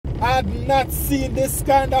had not seen this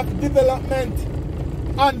kind of development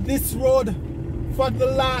on this road for the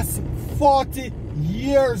last 40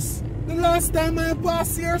 years. The last time I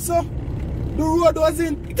passed here, so the road was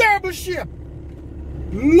in terrible shape.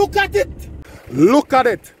 Look at it. Look at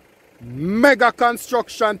it. Mega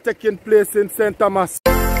construction taking place in St. Thomas.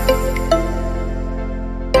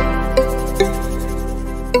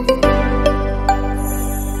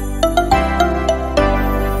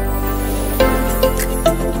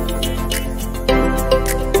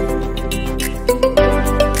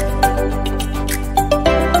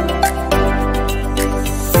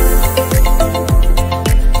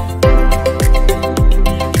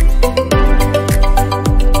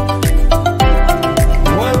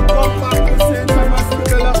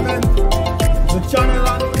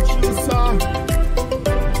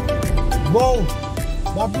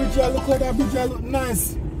 Look how that bridge look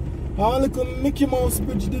nice. Our little Mickey Mouse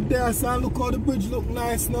bridge did there, so look how the bridge look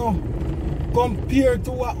nice now compared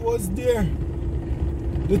to what was there.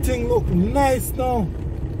 The thing look nice now.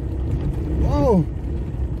 Wow.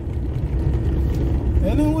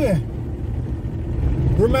 Anyway,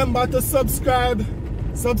 remember to subscribe.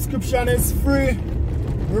 Subscription is free.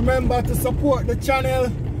 Remember to support the channel.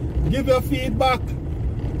 Give your feedback.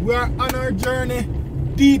 We are on our journey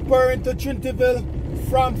deeper into Trinity-Ville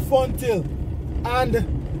from Fountain,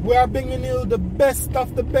 and we are bringing you the best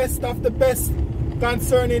of the best of the best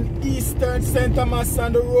concerning Eastern St. Thomas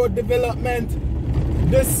and the road development.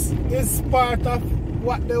 This is part of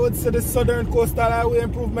what they would say the Southern Coastal Highway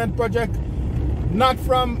Improvement Project, not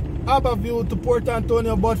from Aberview to Port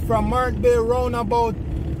Antonio, but from Morant Bay roundabout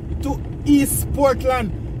to East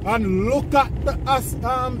Portland. And look at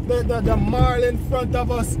the marl in front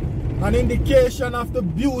of us, an indication of the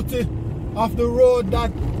beauty of the road that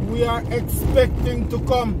we are expecting to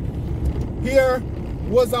come. Here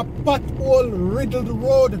was a pothole riddled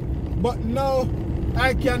road, but now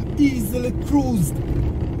I can easily cruise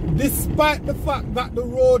despite the fact that the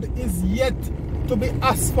road is yet to be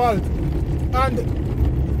asphalt. And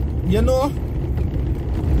you know,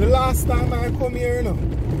 the last time I come here, you know,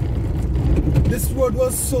 this road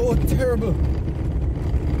was so terrible.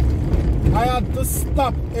 I had to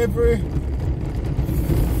stop every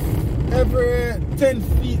 10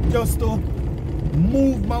 feet just to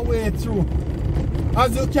move my way through.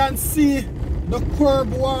 As you can see, the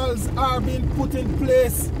curb walls are being put in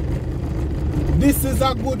place. This is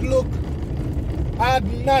a good look. I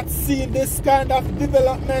had not seen this kind of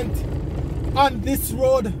development on this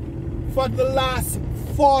road for the last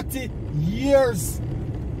 40 years.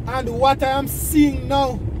 And what I am seeing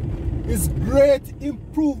now is great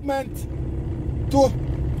improvement to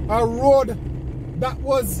a road that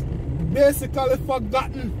was basically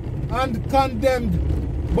forgotten and condemned,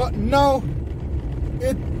 but now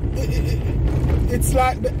it's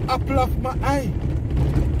like the apple of my eye,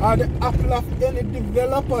 or the apple of any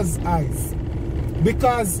developer's eyes.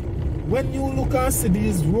 Because when you look and see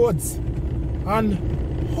these roads and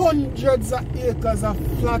hundreds of acres of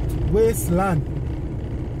flat wasteland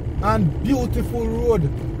and beautiful road,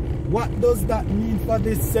 what does that mean for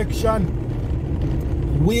this section?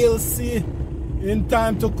 We'll see in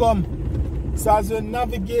time to come. So as we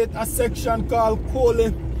navigate a section called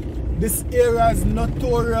Coley, this area is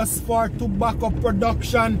notorious for tobacco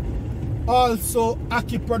production, also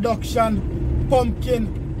ackee production,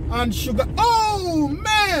 pumpkin and sugar. Oh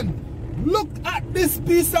man! Look at this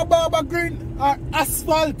piece of barber green or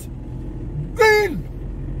asphalt green.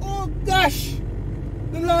 Oh gosh!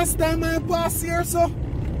 The last time I passed here, so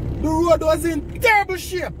the road was in terrible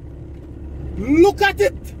shape. Look at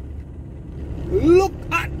it. Look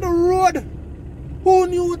at the road. Who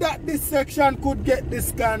knew that this section could get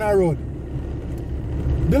this kind of road?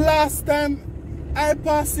 The last time I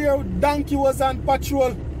passed here, donkey was on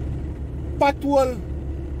patrol. Patrol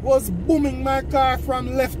was booming my car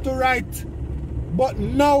from left to right. But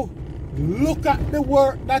now, look at the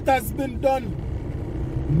work that has been done.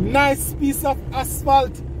 Nice piece of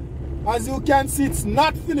asphalt. As you can see, it's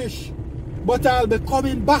not finished, but I'll be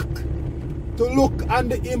coming back to look at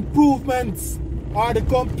the improvements or the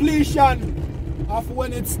completion of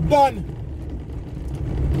when it's done.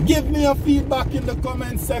 Give me your feedback in the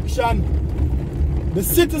comment section. The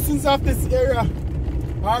citizens of this area,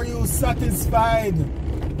 are you satisfied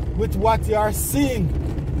with what you are seeing?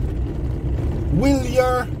 Will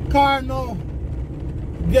your car now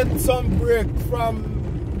get some break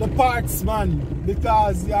from the parts man,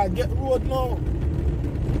 because you get road now?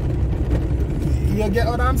 You get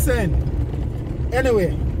what I'm saying?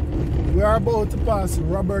 Anyway, we are about to pass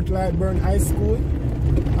Robert Lightburn High School.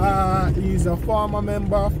 He's a former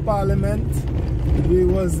member of parliament He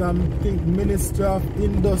was, I think, Minister of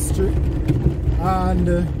Industry, and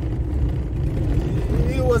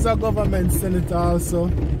he was a government senator also.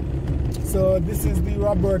 So this is the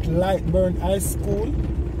Robert Lightburn High School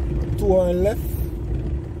to our left.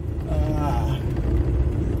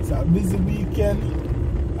 It's a busy weekend.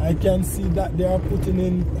 I can see that they are putting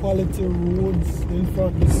in quality roads in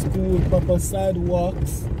front of the school, proper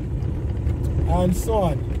sidewalks, and so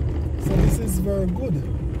on. So this is very good.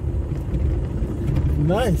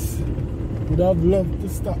 Nice. Would have loved to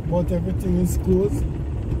stop about everything in schools.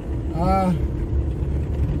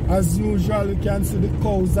 As usual, you can see the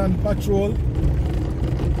cows on patrol,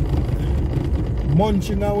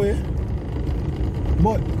 munching away.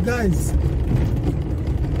 But guys,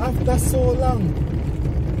 after so long,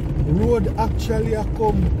 road actually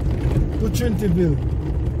come to Trinity-Ville.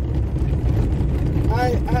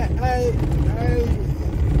 I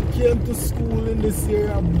came to school in this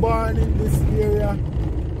area, born in this area,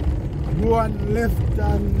 one left,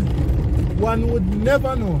 and one would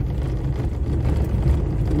never know.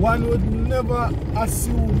 One would never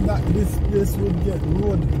assume that this place would get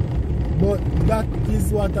road. But that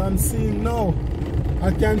is what I'm seeing now.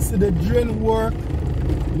 I can see the drain work.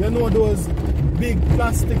 You know those big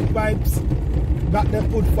plastic pipes that they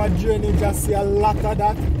put for drainage. I see a lot of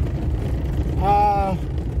that.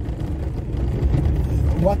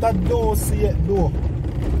 What I don't see it though,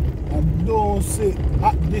 I don't see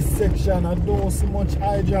at this section, I don't see much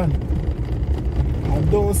hydrant. I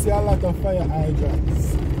don't see a lot of fire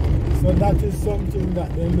hydrants. So that is something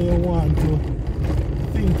that they may want to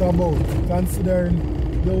think about, considering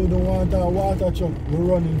they would want a water truck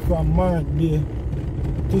running from Morant Bay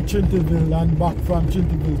to Trinity-Ville and back from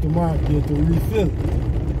Trinity-Ville to Morant Bay to refill.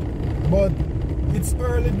 But it's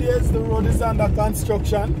early days, the road is under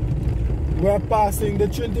construction. We're passing the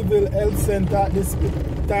Trinity-Ville Health Center at this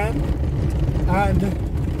time, and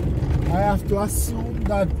I have to assume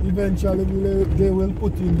that eventually they will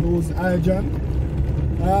put in those hydrants.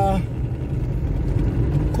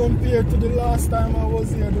 Compared to the last time I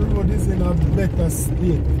was here, the road is in a better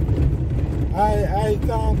state. I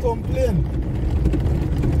can't complain.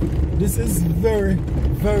 This is very,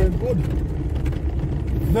 very good.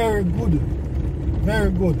 Very good.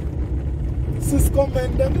 Very good. This is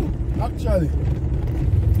commendable, actually.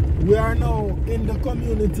 We are now in the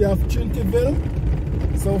community of Trinity-Ville.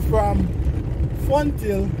 So from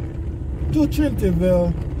Fountain to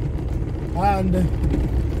Trinity-Ville, and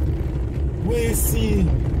we see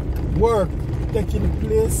work taking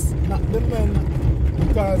place, not the men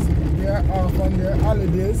because they are off on their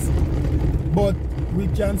holidays, but we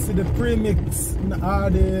can see the premix,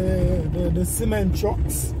 the cement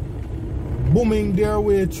trucks booming their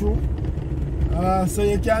way through. So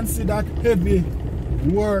you can see that heavy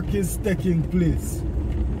work is taking place.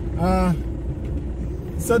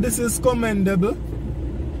 So this is commendable.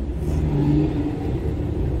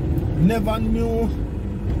 Never knew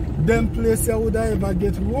them place I would ever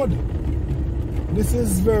get road. This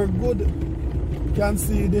is very good. You can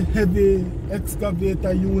see the heavy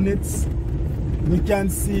excavator units. We can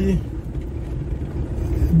see,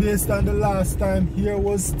 based on the last time, here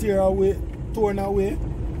was torn away,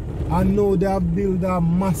 and now they have built a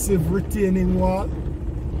massive retaining wall.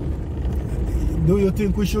 Do you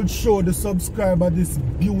think we should show the subscriber this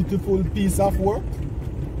beautiful piece of work?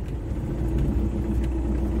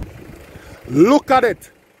 Look at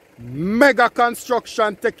it! Mega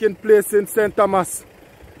construction taking place in St. Thomas.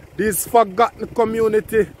 This forgotten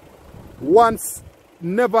community once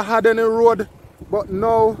never had any road, but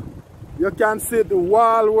now you can see the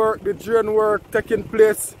wall work, the drain work taking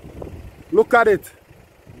place. Look at it.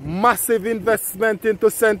 Massive investment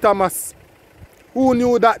into St. Thomas. Who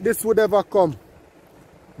knew that this would ever come?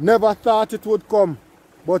 Never thought it would come.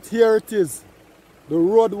 But here it is. The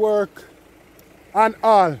road work and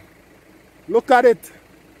all. Look at it.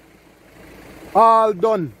 All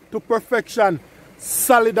done to perfection.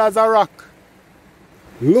 Solid as a rock.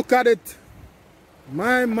 Look at it.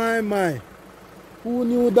 My. Who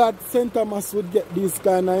knew that St. Thomas would get this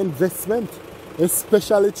kind of investment?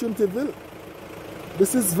 Especially Trinity-Ville.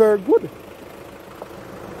 This is very good.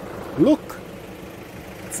 Look.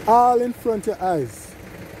 It's all in front of your eyes.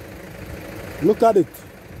 Look at it.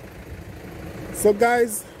 So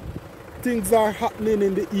guys, things are happening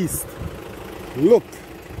in the east. Look.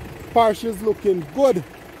 Parish is looking good.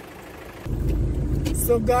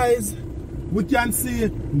 So guys, we can see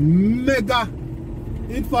mega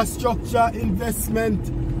infrastructure investment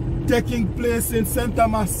taking place in St.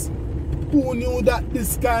 Thomas. Who knew that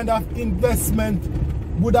this kind of investment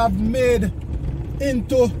would have made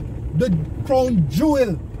into the crown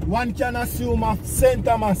jewel, one can assume, of St.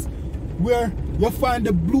 Thomas, where You find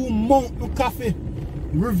the Blue Mountain coffee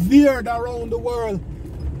revered around the world.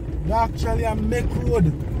 They actually a make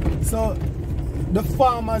road. So the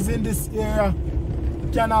farmers in this area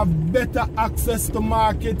can have better access to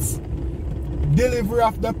markets, delivery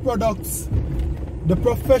of the products. The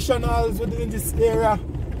professionals within this area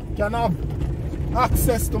can have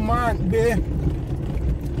access to Morant Bay.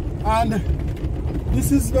 And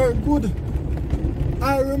this is very good.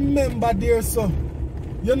 I remember there, so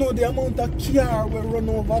you know the amount of car will run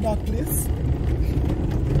over that place.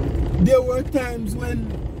 There were times when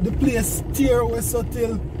the place tear was so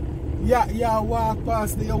till you walk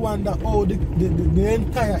past there, you wonder how the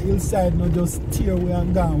entire hillside not just tear away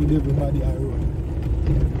and gone with everybody I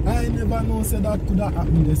road. I never know so that could have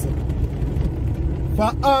happened this.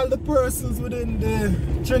 For all the persons within the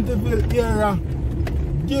Trinity-Ville area,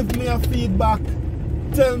 give me a feedback.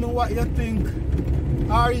 Tell me what you think.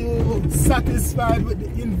 Are you satisfied with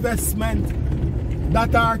the investment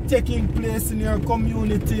that are taking place in your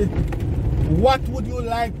community? What would you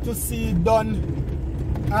like to see done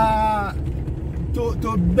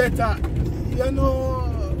to better, you know,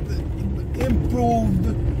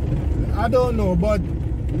 improved? I don't know, but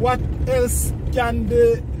what else can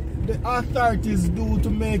the authorities do to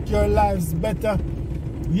make your lives better?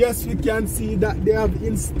 Yes, we can see that they have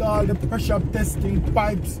installed the pressure testing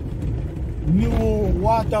pipes. New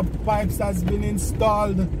water pipes has been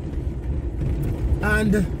installed.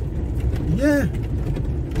 And yeah,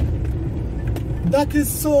 that is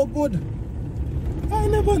so good. I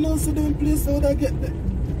never know so them place would I get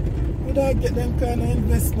them kind of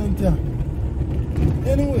investment here.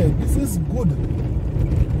 Anyway, this is good.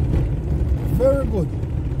 Very good.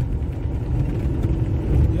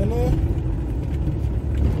 You know,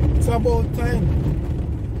 it's about time.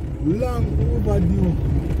 Long overdue.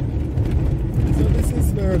 So this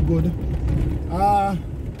is very good.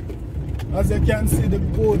 As you can see, the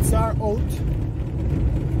boats are out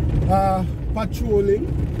patrolling.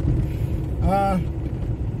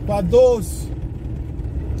 For those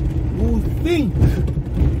who think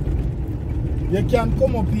you can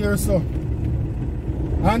come up here, so,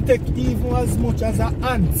 and take even as much as an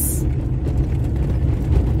ants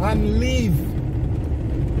and leave,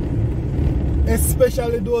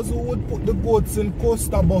 especially those who would put the goats in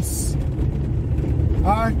coaster bus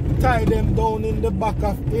or tie them down in the back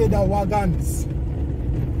of either wagons.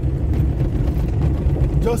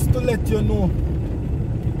 Just to let you know,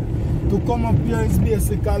 to come up here is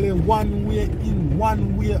basically one way in,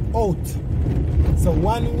 one way out. So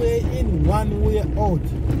one way in, one way out.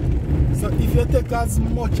 So if you take as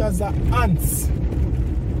much as the ants,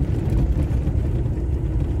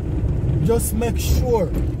 just make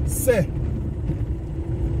sure, say,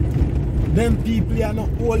 them people are not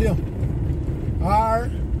all you. Or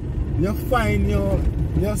you find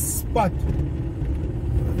your spot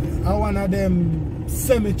at one of them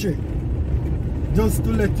cemetery, just to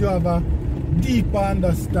let you have a deeper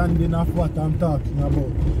understanding of what I'm talking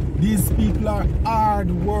about. These people are hard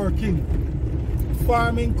working.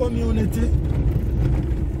 Farming community.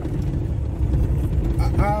 I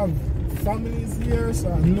have families here,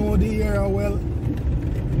 so I know the area well.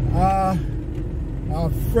 I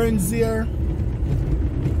have friends here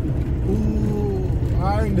who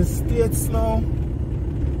are in the States now.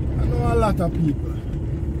 I know a lot of people.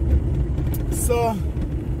 So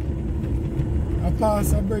I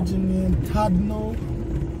pass a bridge named Tad now.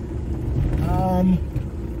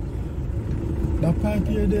 The pipe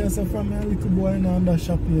here there, so from a little boy in the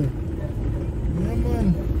shop here. Yeah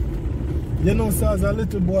man. You know, so as a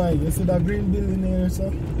little boy, you see that green building here,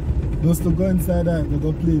 so just to go inside that, they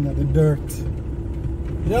go play in the dirt.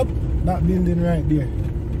 Yep, that building right there.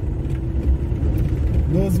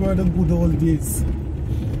 Those were the good old days.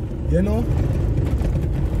 You know,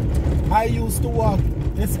 I used to walk,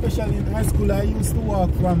 especially in high school, I used to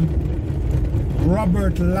walk from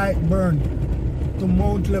Robert Lightburn to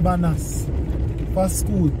Mount Lebanon for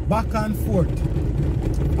school, back and forth,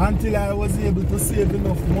 until I was able to save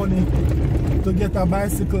enough money to get a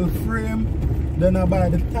bicycle frame. Then I buy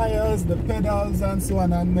the tires, the pedals and so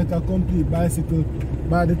on, and make a complete bicycle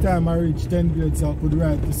by the time I reached 10th grade, so I could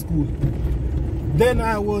ride to school. Then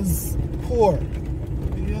I was poor,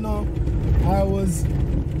 you know, I was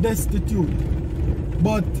destitute.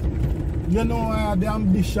 But, you know, the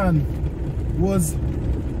ambition was,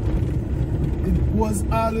 it was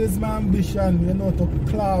always my ambition, you know, to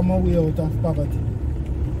claw my way out of poverty.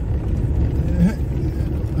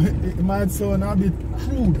 It might sound a bit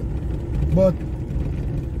crude, but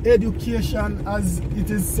education, as it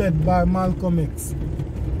is said by Malcolm X,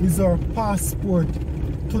 is our passport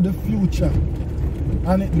to the future,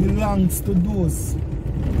 and it belongs to those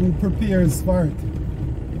who prepares for it.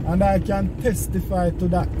 And I can testify to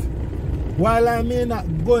that. While I may not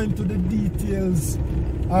go into the details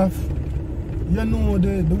of, you know,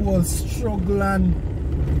 the whole struggle and,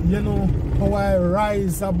 you know, how I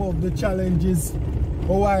rise above the challenges,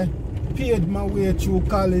 how I paid my way through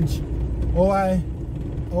college, how I,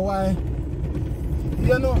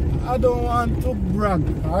 you know, I don't want to brag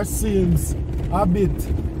or seems a bit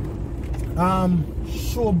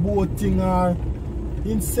showboating or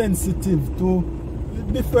insensitive to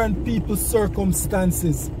different people's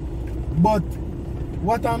circumstances. But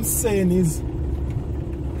what I'm saying is,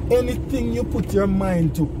 anything you put your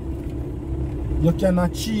mind to, you can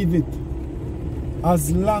achieve it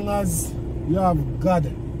as long as you have God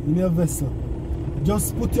in your vessel.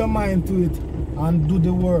 Just put your mind to it and do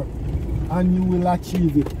the work, and you will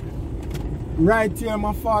achieve it. Right here,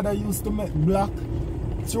 my father used to make block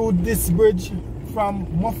through this bridge from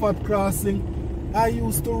Moffat Crossing. I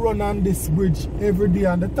used to run on this bridge every day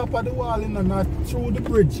on the top of the wall, you know, not through the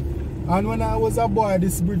bridge. And when I was a boy,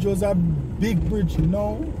 this bridge was a big bridge.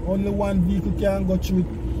 Now only one vehicle can go through it.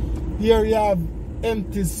 Here you have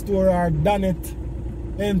empty store, or done it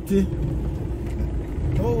empty.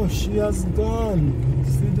 Oh, she has gone.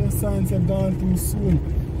 See, the signs have gone too soon.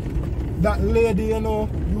 That lady, you know,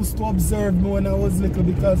 used to observe me when I was little,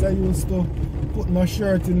 because I used to put my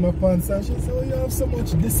shirt in my pants, and she said, oh, you have so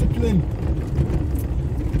much discipline.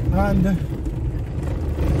 And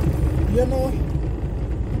you know,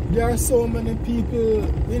 there are so many people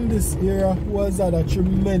in this area who has had a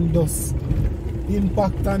tremendous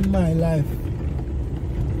impact on my life.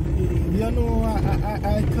 You know,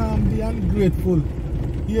 I can't be ungrateful.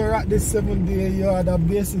 Here at the 7th day, you had a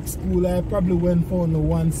basic school. I probably went for only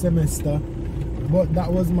one semester, but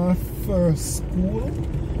that was my first school.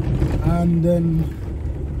 And then,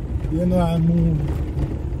 you know, I moved.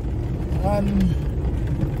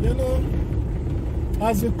 And, you know,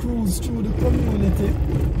 as we cruise through the community,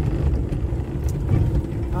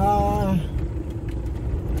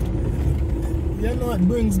 you know, it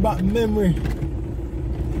brings back memory.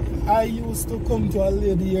 I used to come to a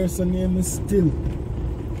lady here, her name is Still.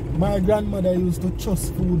 My grandmother used to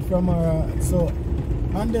trust food from her, so,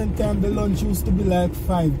 and then time the lunch used to be like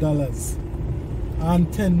 $5 and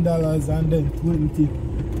 $10 and then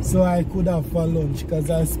 20. So I could have for lunch, because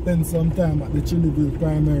I spent some time at the Trinity-Ville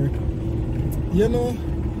primary. You know,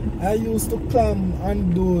 I used to climb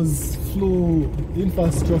on those flow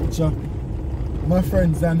infrastructure, my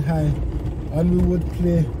friends and I, and we would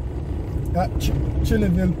play at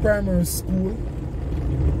Trinity-Ville Primary School.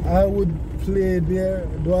 I would play there,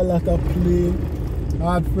 do a lot of play.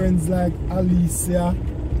 I had friends like Alicia,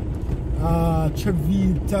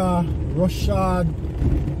 Trevita, Rashad,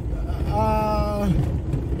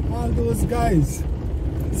 all those guys.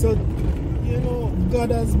 So, you know, God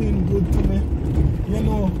has been good to me. You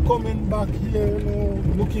know, coming back here, you know,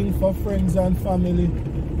 looking for friends and family.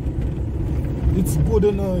 It's good,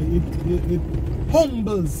 you know, it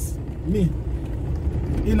humbles me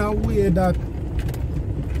in a way that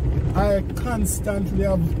I constantly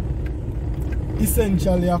have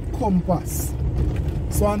essentially a compass.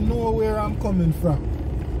 So I know where I'm coming from,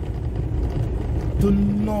 to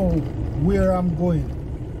know where I'm going.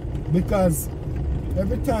 Because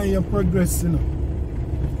every time you progress, you know,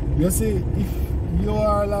 you see, if you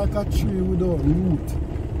are like a tree without root,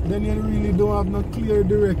 then you really don't have no clear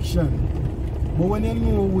direction. But when you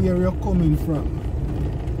know where you're coming from,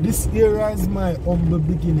 this area is my humble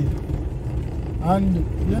beginning. And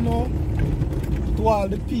you know, to all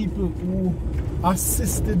the people who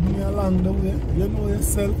assisted me along the way, you know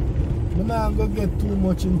yourself, I'm not going to get too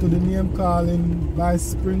much into the name calling by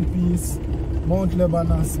Spring Peace, Mount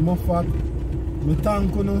Lebanon, Moffat. I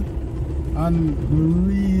thank you, and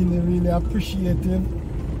really appreciative.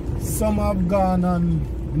 Some have gone and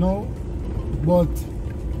no, but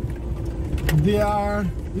they are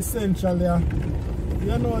essentially,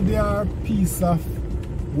 you know, they are a piece of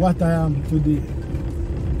what I am today.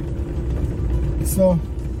 So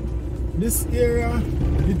this area,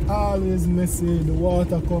 it always messy, the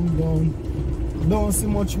water come down. Don't see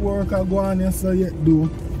much work I go on here, so yet do.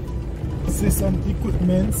 See some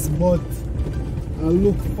equipments, but I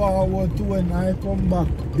look forward to when I come back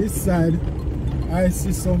this side, I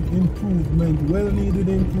see some improvement, well needed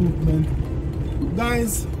improvement.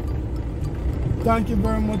 Guys, thank you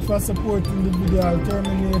very much for supporting the video. I'll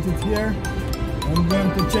terminate it here. I'm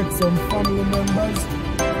going to check some family members.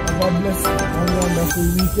 Have a blessed and wonderful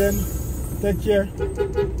weekend. Take care.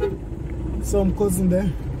 Some cousin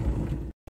there.